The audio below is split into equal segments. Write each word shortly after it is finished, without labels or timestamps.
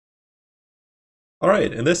All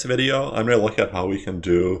right, in this video, I'm going to look at how we can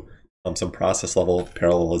do some process level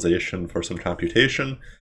parallelization for some computation.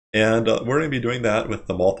 And we're going to be doing that with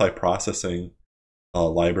the multiprocessing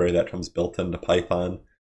library that comes built into Python.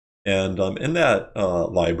 And in that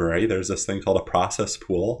library, there's this thing called a process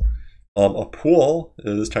pool. A pool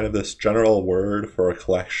is kind of this general word for a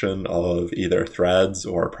collection of either threads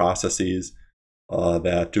or processes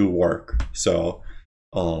that do work. So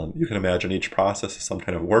you can imagine each process is some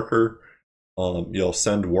kind of worker. You'll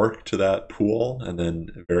send work to that pool, and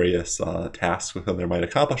then various tasks within there might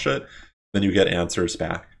accomplish it. Then you get answers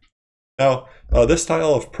back. Now, this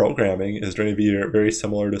style of programming is going to be very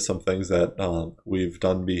similar to some things that we've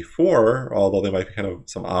done before, although they might be kind of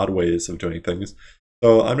some odd ways of doing things.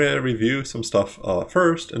 So I'm going to review some stuff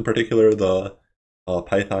first, in particular the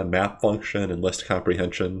Python map function and list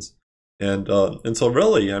comprehensions. And so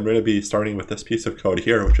really, I'm going to be starting with this piece of code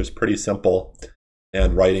here, which is pretty simple,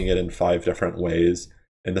 and writing it in 5 different ways.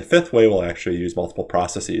 And the 5th way will actually use multiple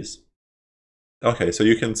processes. Okay, so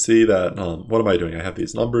you can see that, what am I doing? I have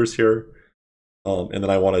these numbers here, and then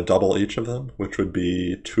I want to double each of them, which would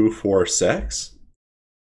be 2, 4, 6.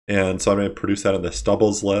 And so I'm going to produce that in this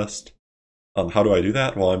doubles list. How do I do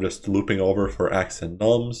that? Well, I'm just looping over for x and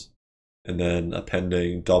nums, and then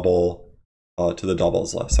appending double to the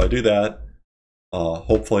doubles list. So I do that.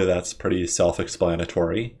 Hopefully that's pretty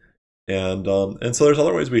self-explanatory. And so there's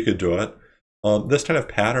other ways we could do it. This kind of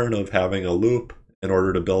pattern of having a loop in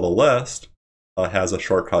order to build a list has a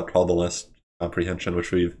shortcut called the list comprehension,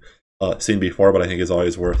 which we've seen before, but I think is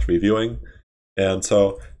always worth reviewing. And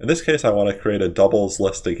so in this case, I want to create a doubles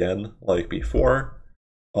list again, like before.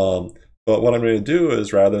 But what I'm going to do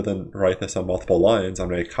is, rather than write this on multiple lines, I'm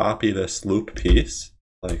going to copy this loop piece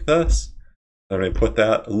like this. I'm going to put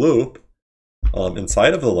that loop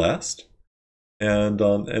inside of the list. And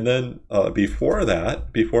then before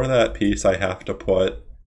that piece, I have to put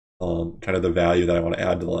kind of the value that I want to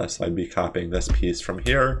add to the list. I'd be copying this piece from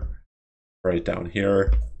here, right down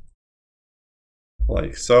here,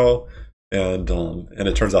 like so. And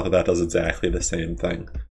it turns out that that does exactly the same thing.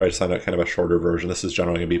 I just signed out kind of a shorter version. This is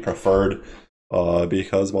generally going to be preferred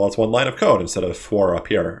because, well, it's 1 line of code instead of 4 up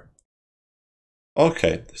here.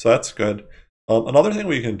 Okay, so that's good. Another thing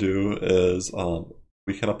we can do is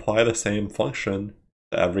we can apply the same function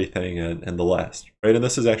to everything in the list, right? And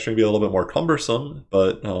this is actually going to be a little bit more cumbersome,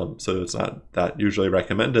 but so it's not that usually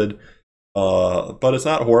recommended. But it's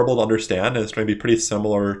not horrible to understand, and it's going to be pretty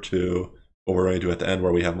similar to what we're going to do at the end,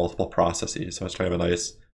 where we have multiple processes. So it's kind of a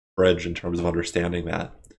nice bridge in terms of understanding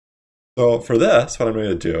that. So for this, what I'm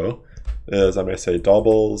going to do is I'm going to say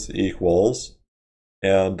doubles equals,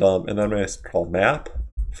 and then I'm going to call map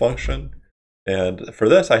function. And for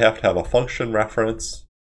this, I have to have a function reference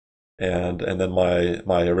and then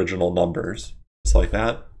my original numbers, just like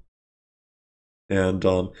that. And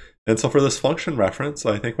so for this function reference,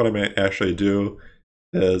 I think what I'm going to actually do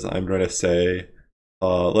is I'm going to say,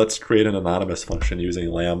 let's create an anonymous function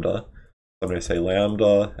using lambda. I'm going to say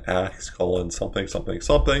lambda x colon something something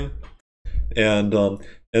something, and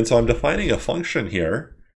so I'm defining a function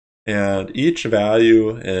here, and each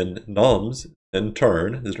value in nums in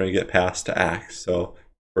turn is going to get passed to x. So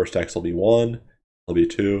first x will be 1, it'll be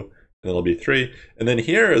 2, and it'll be 3. And then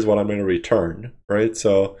here is what I'm going to return, right?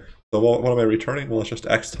 So what am I returning? Well, it's just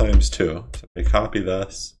x times 2. So I copy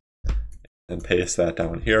this and paste that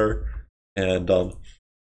down here. And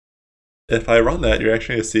if I run that, you're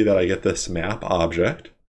actually going to see that I get this map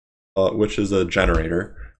object, which is a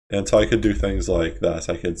generator. And so I could do things like this.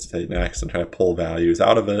 I could say next and try to pull values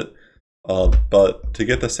out of it. But to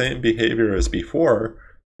get the same behavior as before,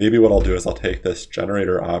 maybe what I'll do is I'll take this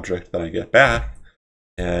generator object that I get back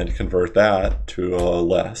and convert that to a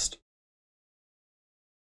list.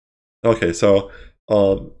 Okay, so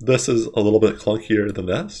this is a little bit clunkier than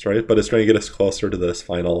this, right? But it's going to get us closer to this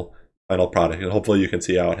final product. And hopefully you can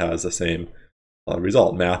see how it has the same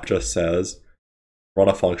result. Map just says run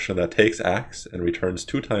a function that takes x and returns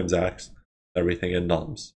 2 times x, everything in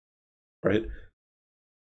nums, right?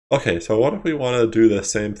 Okay, so what if we want to do the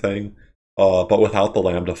same thing, but without the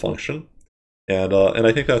lambda function? And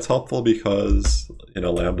I think that's helpful because, you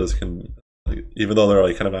know, lambdas can, even though they're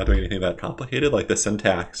like kind of not doing anything that complicated, like the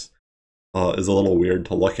syntax is a little weird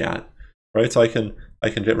to look at, right? So I can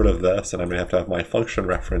get rid of this, and I'm gonna have to have my function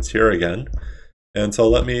reference here again. And so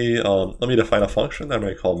let me define a function that I'm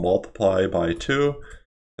going to call multiply by 2,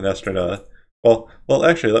 and that's going to, well,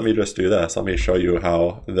 actually, let me just do this. Let me show you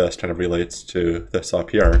how this kind of relates to this up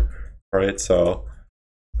here, right? So,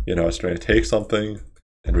 you know, it's going to take something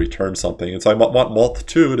and return something. And so I want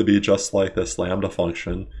mult2 to be just like this lambda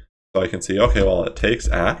function. So I can see, okay, well, it takes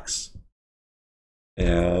x,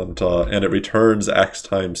 and it returns x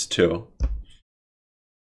times 2.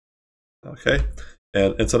 Okay,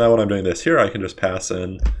 and so now when I'm doing this here, I can just pass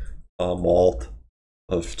in mult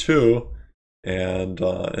of 2, and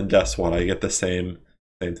guess what? I get the same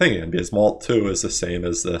thing again, because mult 2 is the same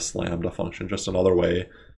as this lambda function, just another way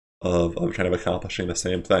of kind of accomplishing the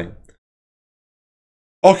same thing.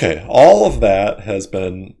 Okay, all of that has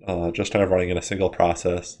been just kind of running in a single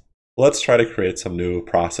process. Let's try to create some new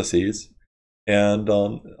processes and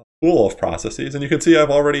a pool of processes. And you can see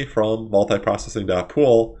I've already from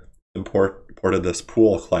multiprocessing.pool imported this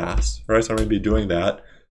pool class, right? So I'm going to be doing that.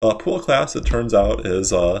 Pool class, it turns out,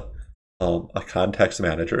 is a context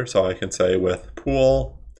manager. So I can say with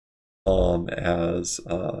pool as,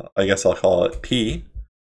 I guess I'll call it P,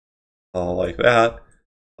 like that.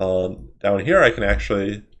 Down here, I can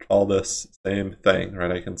actually call this same thing,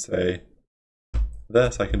 right? I can say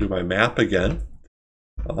this. I can do my map again,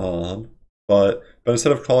 but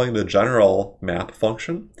instead of calling the general map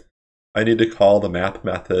function, I need to call the map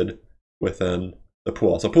method within the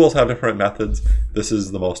pool. So pools have different methods. This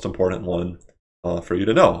is the most important one for you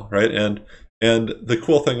to know, right? And the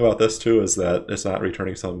cool thing about this too is that it's not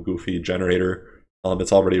returning some goofy generator.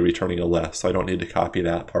 It's already returning a list, so I don't need to copy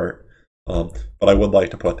that part. But I would like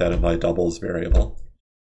to put that in my doubles variable.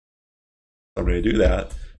 So I'm going to do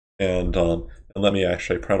that, and let me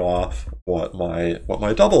actually print off what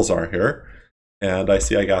my doubles are here, and I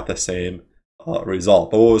see I got the same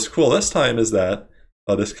result. But what was cool this time is that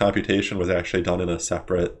this computation was actually done in a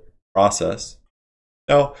separate process.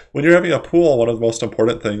 Now, when you're having a pool, one of the most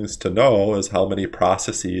important things to know is how many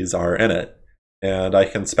processes are in it, and I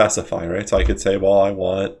can specify, right? So I could say, well, I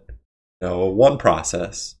want one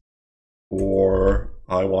process, or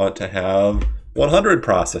I want to have 100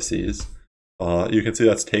 processes. You can see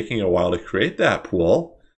that's taking a while to create that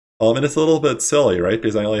pool. And it's a little bit silly, right?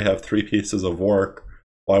 Because I only have 3 pieces of work.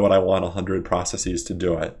 Why would I want 100 processes to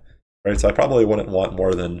do it? Right? So I probably wouldn't want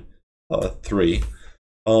more than 3.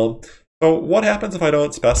 So what happens if I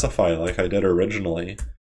don't specify like I did originally?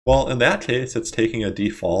 Well, in that case, it's taking a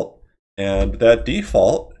default. And that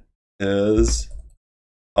default is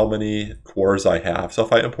how many cores I have. So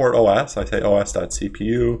if I import OS, I say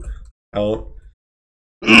os.cpu out.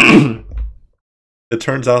 It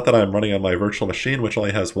turns out that I'm running on my virtual machine, which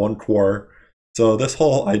only has 1 core. So this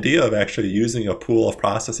whole idea of actually using a pool of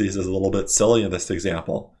processes is a little bit silly in this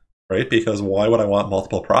example, right? Because why would I want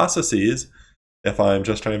multiple processes if I'm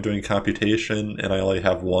just kind of doing computation and I only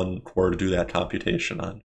have 1 core to do that computation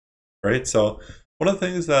on, right? So one of the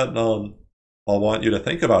things that I'll want you to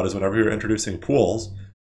think about is whenever you're introducing pools,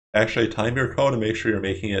 actually time your code and make sure you're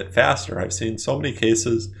making it faster. I've seen so many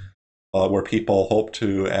cases where people hope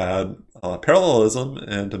to add parallelism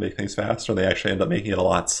and to make things faster, and they actually end up making it a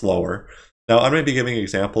lot slower. Now, I'm going to be giving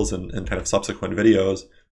examples in kind of subsequent videos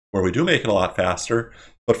where we do make it a lot faster,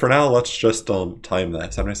 but for now, let's just time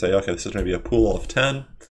this. I'm going to say, okay, this is going to be a pool of 10,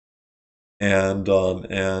 and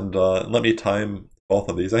let me time both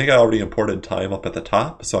of these. I think I already imported time up at the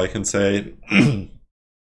top, so I can say,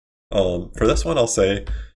 for this one, I'll say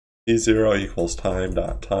t0 equals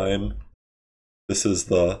time.time. This is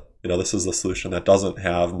the this is the solution that doesn't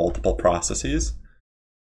have multiple processes.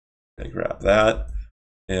 I grab that,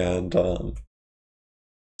 and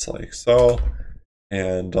it's like so,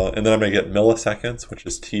 and then I'm going to get milliseconds, which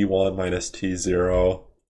is t1 minus t0.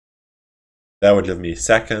 That would give me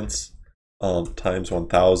seconds. Times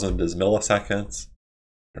 1,000 is milliseconds.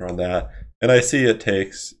 I run that, and I see it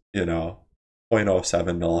takes 0.07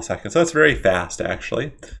 milliseconds. So that's very fast,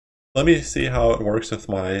 actually. Let me see how it works with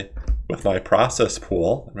my process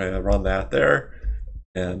pool. I'm going to run that there,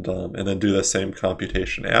 and then do the same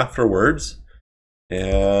computation afterwards.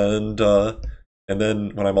 And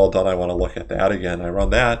then when I'm all done, I want to look at that again. I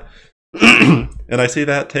run that, and I see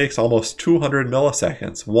that takes almost 200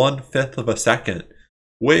 milliseconds, 1/5 of a second,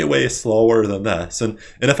 way slower than this. And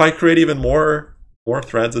if I create even more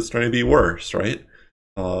threads, it's going to be worse, right?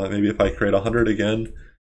 Maybe if I create 100 again,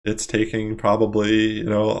 it's taking probably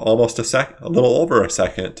almost a little over a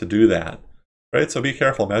second to do that, right? So be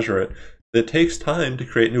careful, measure it. It takes time to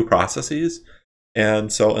create new processes,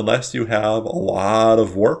 and so unless you have a lot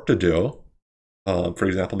of work to do, for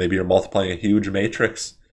example, maybe you're multiplying a huge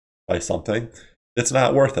matrix by something, it's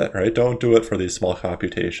not worth it, right? Don't do it for these small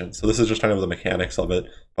computations. So this is just kind of the mechanics of it,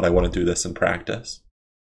 but I wouldn't do this in practice.